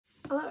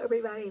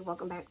everybody,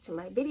 welcome back to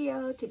my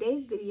video.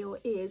 Today's video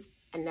is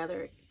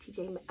another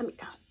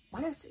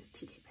what else is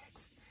TJ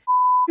Maxx?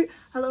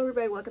 Hello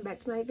everybody, welcome back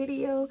to my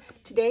video.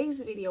 Today's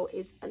video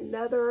is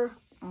another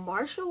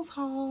Marshall's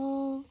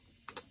haul,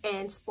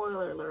 and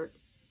spoiler alert,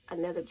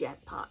 another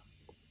jackpot.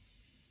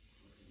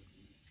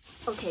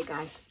 Okay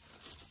guys,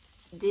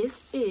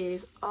 this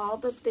is all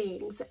the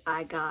things that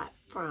I got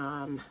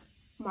from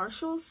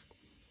Marshall's.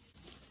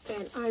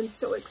 And I'm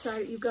so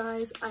excited, you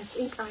guys. I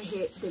think I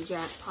hit the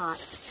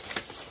jackpot.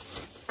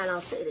 And I'll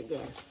say it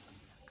again.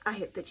 I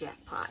hit the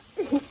jackpot.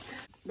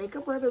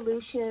 Makeup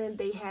Revolution,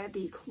 they had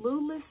the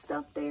Clueless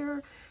stuff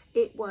there.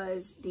 It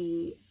was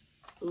the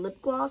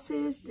lip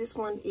glosses. This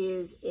one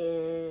is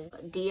in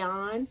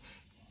Dion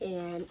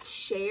and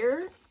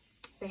Cher.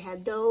 They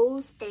had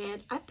those.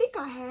 And I think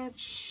I have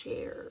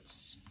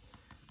Cher's.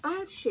 I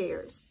have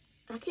Cher's.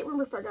 I can't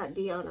remember if I got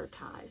Dion or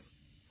Ty's.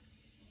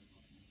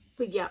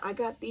 But yeah, I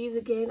got these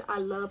again. I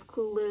love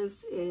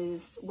Clueless.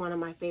 Is one of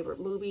my favorite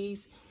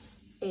movies.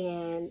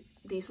 And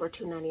these were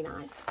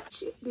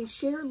 $2.99. The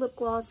Cher lip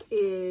gloss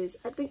is,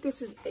 I think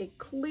this is a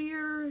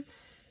clear.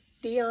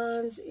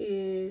 Dion's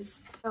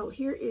is, oh,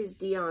 here is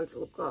Dion's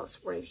lip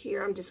gloss right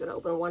here. I'm just going to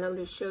open one of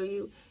them to show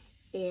you.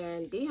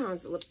 And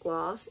Dion's lip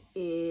gloss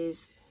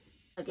is,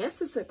 I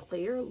guess it's a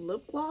clear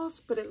lip gloss,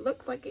 but it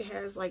looks like it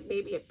has like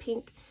maybe a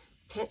pink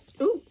tint.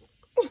 Ooh,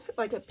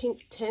 like a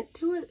pink tint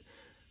to it.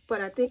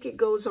 But I think it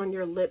goes on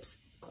your lips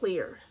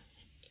clear.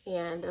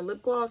 And the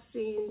lip gloss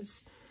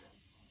seems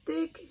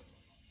thick.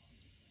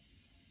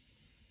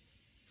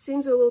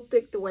 Seems a little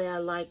thick the way I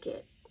like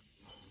it.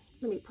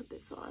 Let me put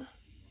this on.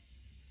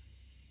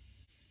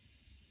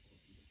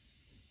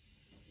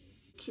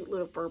 Cute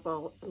little fur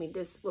ball. I mean,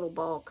 this little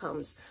ball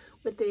comes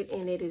with it,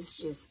 and it is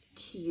just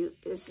cute.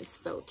 This is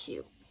so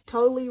cute.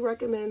 Totally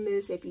recommend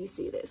this if you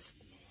see this.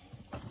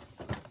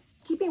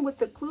 Keeping with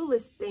the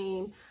Clueless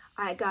theme,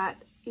 I got,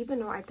 even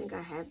though I think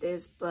I have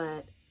this,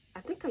 but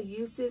I think I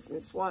used this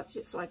and swatched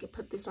it so I could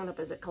put this one up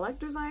as a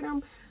collector's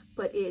item.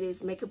 But it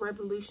is Makeup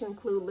Revolution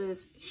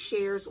Clueless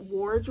Cher's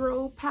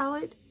Wardrobe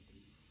Palette.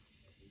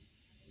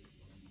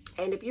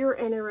 And if you're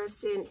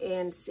interested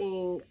in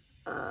seeing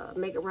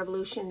Makeup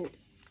Revolution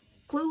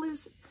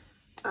Clueless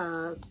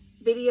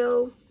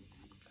video,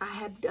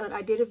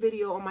 I did a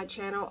video on my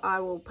channel.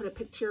 I will put a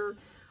picture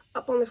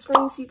up on the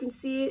screen so you can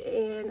see it,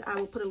 and I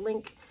will put a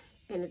link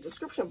in the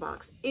description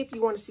box if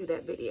you want to see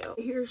that video.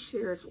 Here's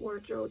Cher's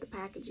wardrobe. The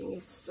packaging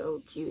is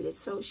so cute. It's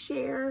so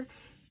Cher.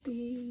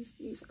 These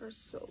are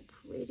so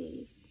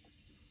pretty.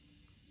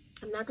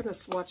 I'm not going to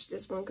swatch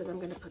this one because I'm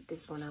going to put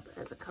this one up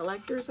as a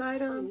collector's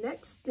item. The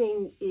next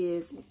thing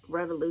is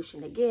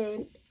Revolution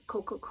again.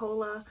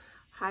 Coca-Cola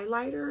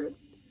highlighter.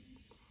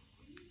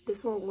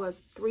 This one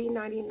was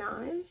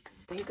 $3.99.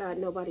 Thank God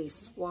nobody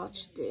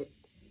swatched it.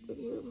 But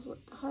here it was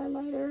with the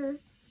highlighter.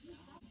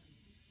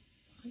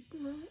 Like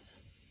that.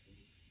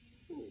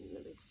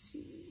 Let me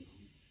see.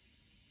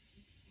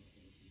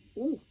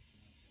 Ooh.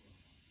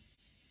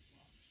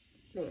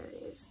 There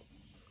it is.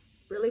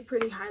 Really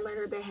pretty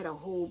highlighter. They had a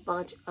whole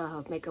bunch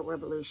of Makeup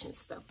Revolution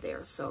stuff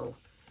there. So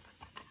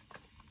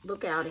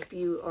look out if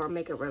you are a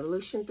Makeup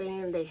Revolution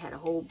fan. They had a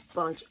whole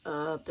bunch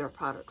of their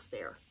products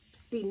there.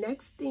 The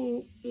next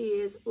thing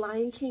is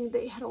Lion King.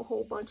 They had a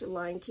whole bunch of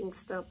Lion King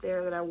stuff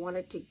there that I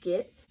wanted to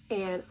get.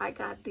 And I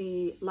got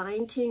the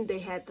Lion King. They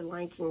had the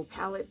Lion King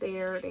palette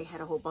there. They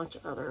had a whole bunch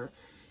of other.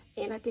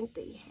 And I think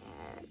they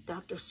had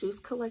Dr.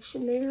 Seuss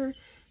collection there.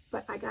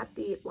 But I got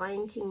the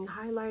Lion King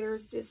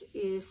highlighters. This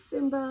is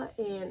Simba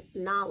and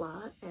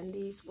Nala, and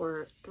these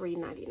were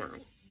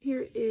 $3.99.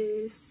 Here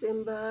is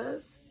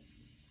Simba's.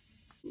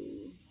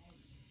 Ooh,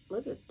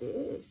 look at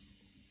this.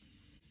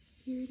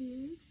 Here it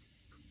is.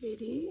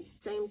 Pretty.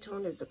 Same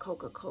tone as the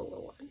Coca-Cola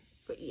one.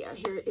 But yeah,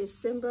 here is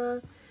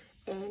Simba,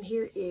 and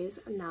here is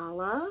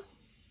Nala.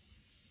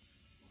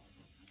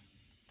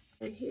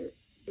 And here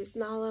is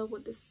Nala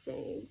with the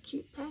same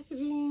cute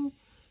packaging.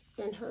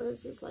 And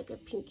hers is like a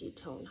pinky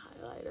tone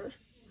highlighter.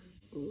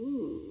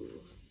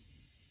 Ooh.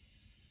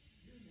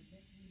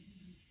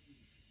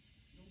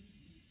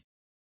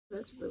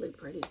 That's really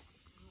pretty.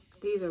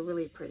 These are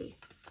really pretty.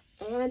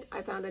 And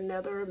I found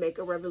another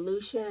Makeup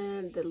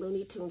Revolution, the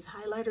Looney Tunes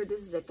highlighter.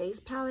 This is a face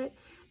palette.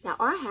 Now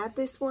I have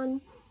this one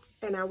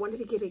and I wanted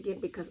to get it again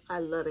because I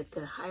love it.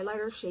 The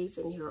highlighter shades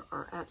in here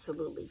are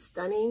absolutely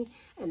stunning.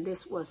 And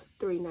this was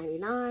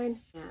 $3.99.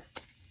 Yeah.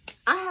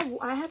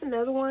 I have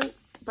another one,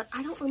 but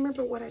I don't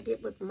remember what I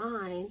did with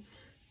mine.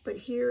 But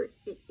here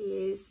it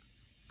is.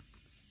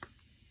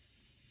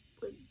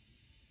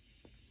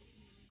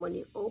 When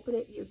you open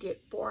it, you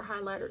get 4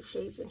 highlighter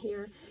shades in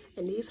here.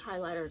 And these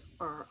highlighters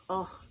are,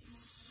 oh,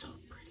 so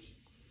pretty.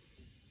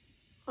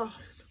 Oh,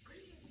 they're so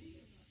pretty.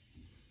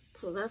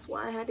 So that's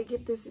why I had to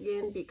get this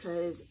again,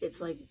 because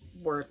it's like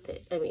worth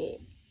it. I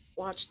mean,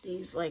 watch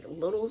these like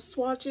little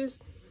swatches.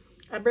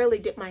 I barely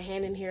dip my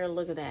hand in here and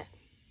look at that.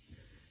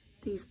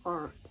 These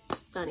are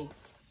stunning.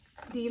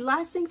 The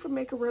last thing for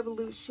Makeup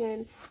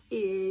Revolution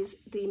is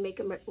the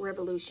Makeup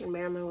Revolution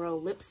Marilyn Monroe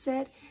lip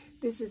set.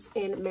 This is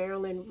in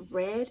Maryland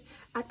Red.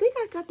 I think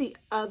I got the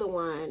other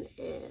one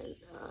in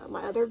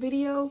my other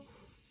video.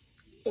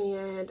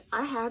 And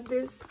I have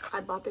this.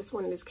 I bought this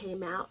when this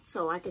came out,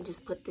 so I can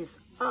just put this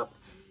up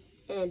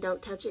and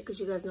don't touch it, because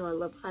you guys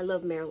know I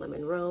love Marilyn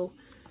Monroe.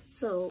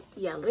 So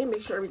yeah, let me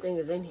make sure everything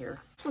is in here.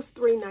 This was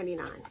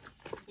 $3.99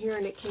 here,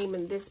 and it came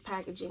in this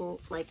packaging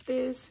like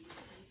this.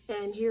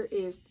 And here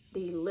is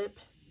the lip,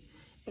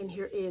 and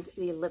here is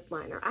the lip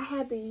liner. I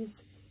had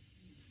these.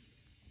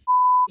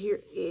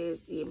 Here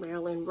is the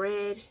Marilyn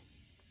Red.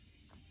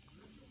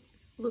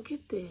 Look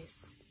at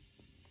this.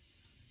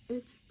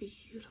 It's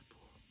beautiful.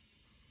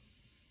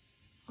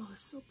 Oh,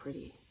 it's so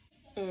pretty.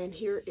 And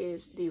here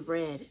is the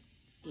red.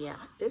 Yeah,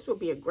 this will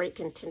be a great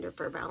contender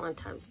for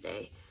Valentine's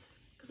Day,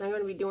 because I'm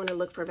going to be doing a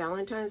look for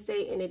Valentine's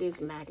Day, and it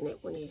is magnet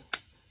when you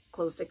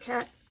close the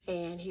cap.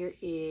 And here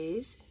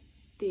is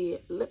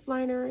the lip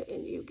liner,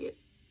 and you get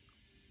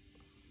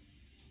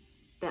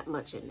that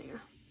much in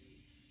there.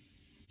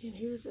 And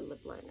here's the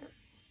lip liner.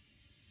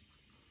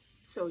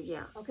 So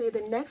yeah. Okay,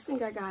 the next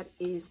thing I got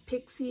is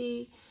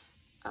Pixie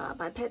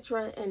by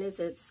Petra, and it's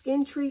a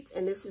Skin Treats,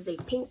 and this is a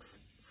pink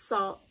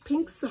salt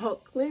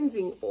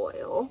cleansing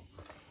oil.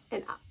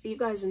 And you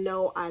guys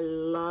know I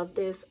love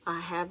this.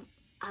 I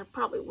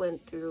probably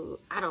went through,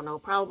 I don't know,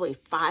 probably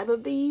 5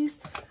 of these.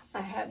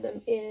 I have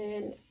them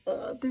in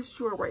this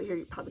drawer right here.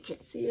 You probably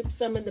can't see it.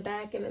 Some in the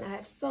back, and then I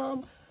have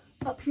some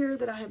up here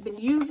that I have been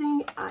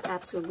using. I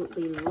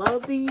absolutely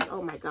love these.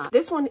 Oh my God.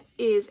 This one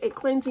is a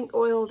cleansing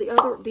oil.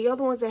 The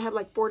other ones, I have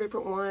like 4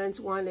 different ones.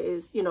 One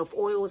is, you know,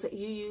 for oils that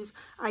you use.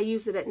 I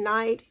use it at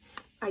night.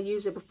 I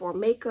use it before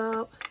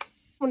makeup.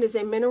 One is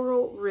a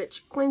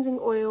mineral-rich cleansing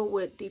oil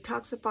with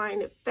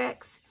detoxifying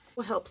effects.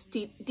 It helps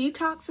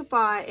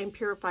detoxify and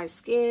purify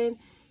skin.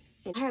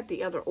 And I had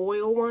the other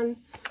oil one.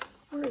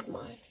 Where is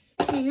mine?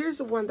 See, here's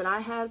the one that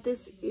I have.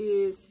 This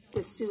is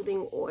the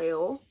soothing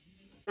oil.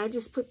 I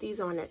just put these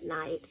on at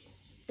night.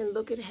 And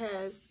look, it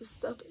has the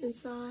stuff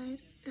inside.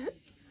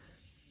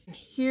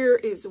 Here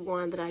is the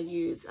one that I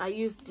use. I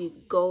use the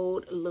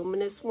gold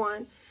luminous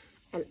one.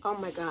 And oh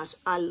my gosh,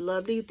 I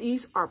love these.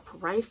 These are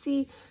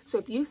pricey. So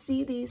if you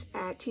see these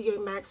at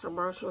TJ Maxx or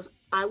Marshalls,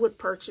 I would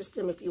purchase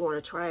them if you want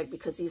to try it,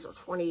 because these are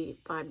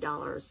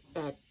 $25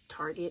 at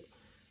Target.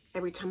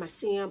 Every time I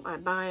see them, I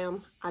buy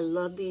them. I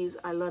love these.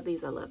 I love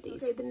these. I love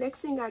these. Okay, the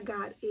next thing I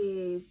got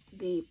is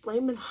the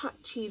Flamin'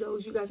 Hot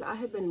Cheetos. You guys, I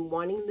have been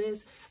wanting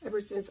this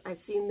ever since I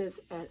seen this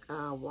at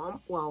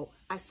Walmart. Well,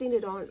 I seen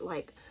it on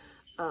like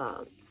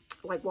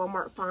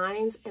Walmart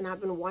finds, and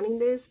I've been wanting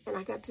this, and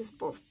I got this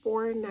for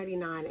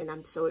 $4.99, and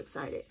I'm so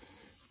excited.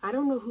 I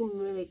don't know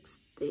who makes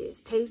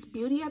this. Taste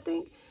Beauty, I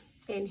think.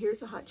 And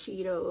here's a hot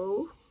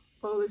Cheeto.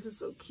 Oh, this is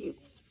so cute.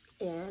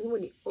 And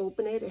when you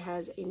open it, it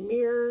has a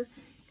mirror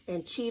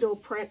and Cheeto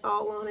print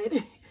all on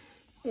it.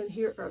 And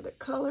here are the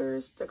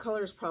colors. The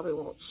colors probably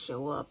won't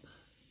show up,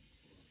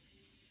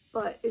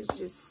 but it's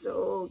just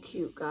so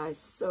cute, guys.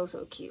 So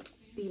cute.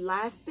 The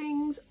last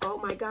things, oh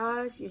my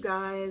gosh, you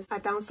guys, I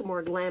found some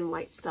more Glam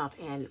Light stuff,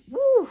 and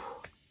woo,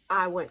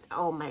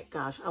 oh my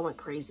gosh, I went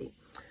crazy.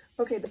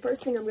 Okay, the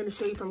first thing I'm going to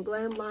show you from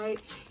Glam Light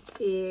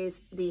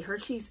is the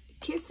Hershey's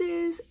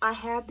Kisses. I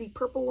have the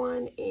purple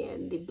one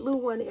and the blue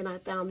one, and I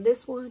found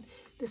this one.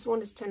 This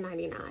one is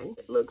 $10.99.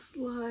 It looks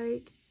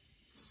like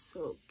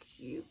so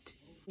cute.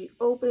 You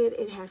open it,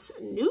 it has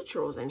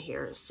neutrals in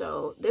here,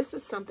 so this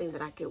is something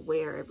that I could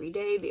wear every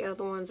day. The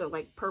other ones are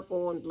like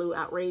purple and blue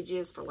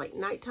outrageous for like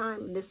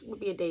nighttime. This would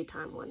be a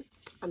daytime one.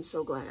 I'm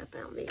so glad I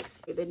found these.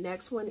 The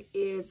next one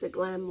is the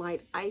Glam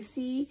Light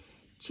Icy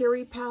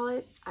Cherry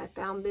Palette. I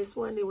found this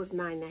one. It was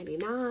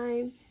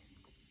 $9.99.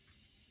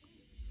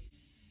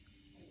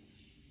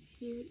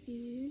 Here it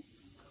is.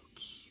 So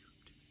cute.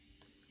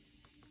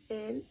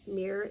 And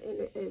mirror in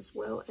it as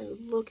well.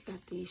 And look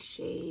at these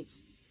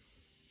shades.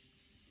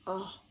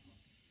 Oh,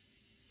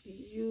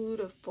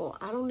 beautiful.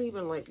 I don't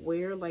even like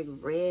wear like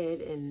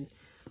red and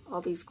all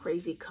these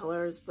crazy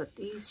colors, but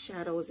these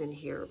shadows in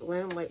here,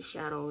 Glam Light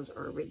shadows,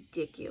 are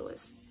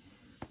ridiculous.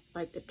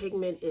 Like, the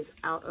pigment is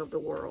out of the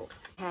world.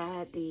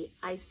 Had the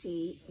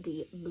Icy,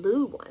 the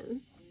blue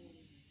one.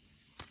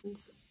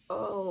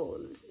 Oh,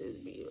 this is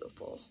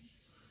beautiful.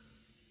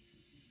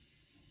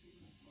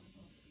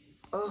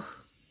 Oh,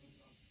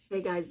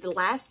 okay guys, the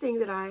last thing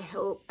that I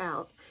held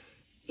out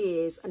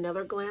is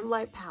another Glam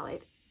Light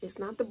palette. It's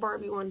not the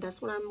Barbie one.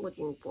 That's what I'm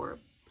looking for.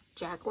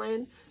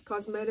 Jacqueline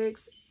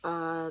Cosmetics,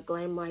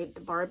 Glam Light, the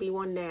Barbie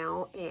one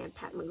now, and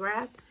Pat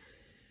McGrath.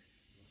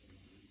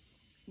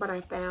 But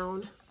I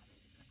found,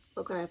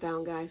 look what I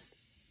found, guys.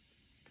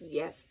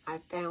 Yes, I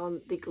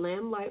found the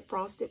Glam Light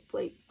Frosted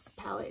Flakes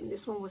palette, and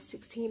this one was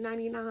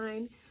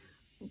 $16.99.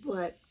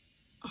 But,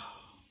 oh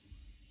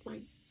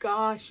my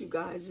gosh, you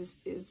guys, this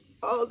is,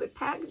 oh, the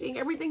packaging,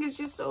 everything is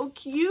just so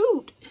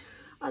cute.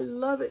 I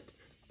love it.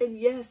 And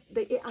yes,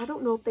 I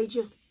don't know if they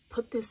just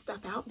put this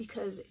stuff out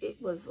because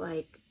it was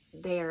like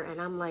there,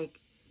 and I'm like,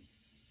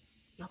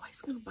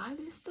 nobody's gonna buy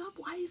this stuff.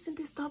 Why isn't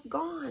this stuff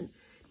gone?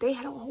 They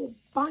had a whole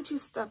bunch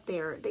of stuff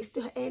there. They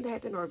still had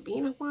the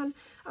Norvina one.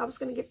 I was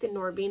gonna get the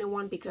Norvina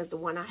one because the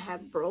one I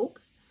have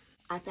broke.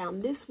 I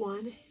found this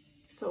one.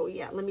 So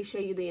yeah, let me show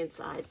you the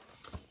inside.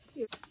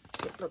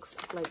 It looks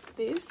like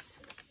this.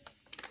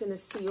 It's in a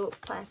sealed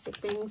plastic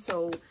thing,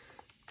 so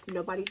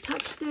nobody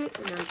touched it,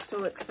 and I'm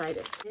so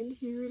excited. And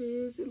here it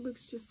is. It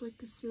looks just like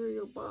the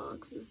cereal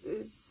box. This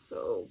is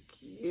so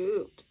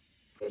cute.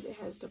 It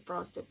has the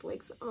frosted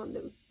flakes on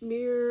the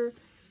mirror.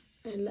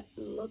 And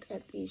look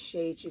at these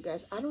shades, you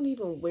guys. I don't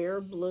even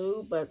wear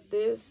blue, but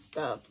this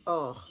stuff,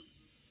 oh.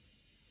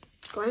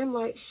 Glam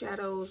Light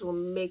shadows will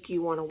make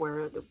you want to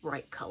wear the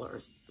bright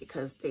colors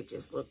because they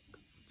just look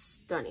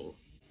stunning.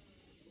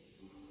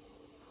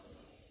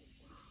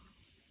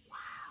 Wow.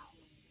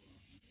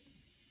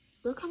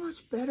 Look how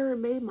much better it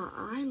made my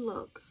eye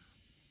look.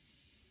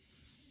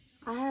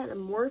 I had a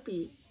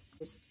Morphe.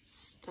 It's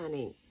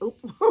stunning.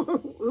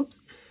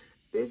 Oops.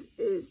 This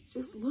is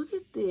just, look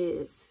at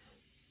this.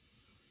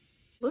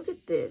 Look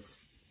at this.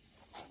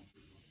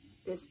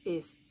 This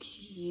is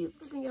cute.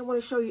 The thing I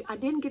want to show you, I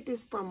didn't get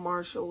this from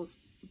Marshall's,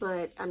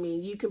 but I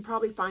mean, you can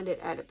probably find it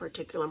at a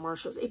particular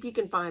Marshall's if you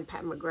can find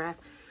Pat McGrath.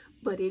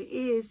 But it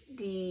is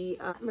the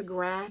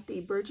McGrath,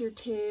 the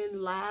Bridgerton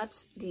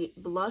Labs, the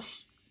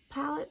blush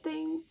palette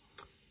thing.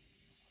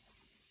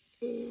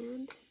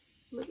 And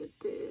look at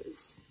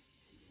this.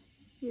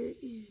 Here it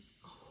is.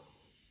 Oh.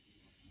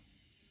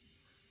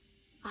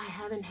 I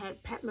haven't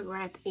had Pat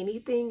McGrath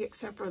anything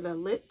except for the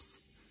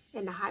lips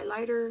and the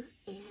highlighter.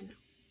 And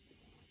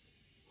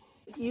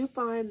if you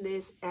find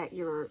this at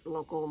your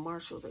local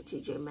Marshalls or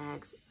TJ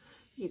Maxx,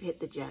 you've hit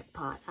the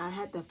jackpot. I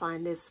had to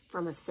find this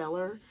from a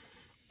seller,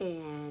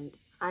 and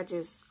I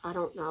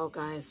don't know,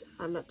 guys.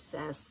 I'm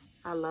obsessed.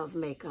 I love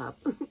makeup.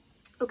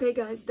 Okay,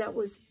 guys, that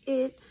was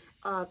it.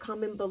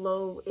 Comment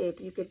below if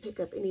you could pick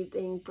up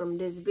anything from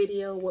this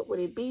video. What would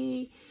it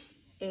be?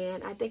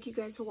 And I thank you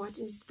guys for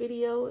watching this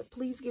video.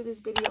 Please give this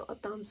video a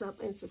thumbs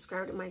up and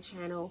subscribe to my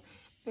channel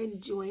and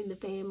join the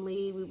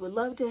family. We would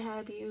love to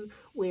have you.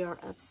 We are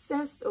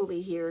obsessed over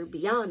here,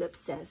 beyond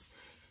obsessed.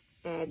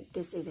 And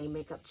this is a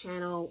makeup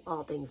channel,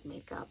 all things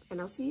makeup.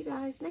 And I'll see you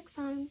guys next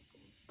time.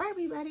 Bye,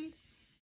 everybody.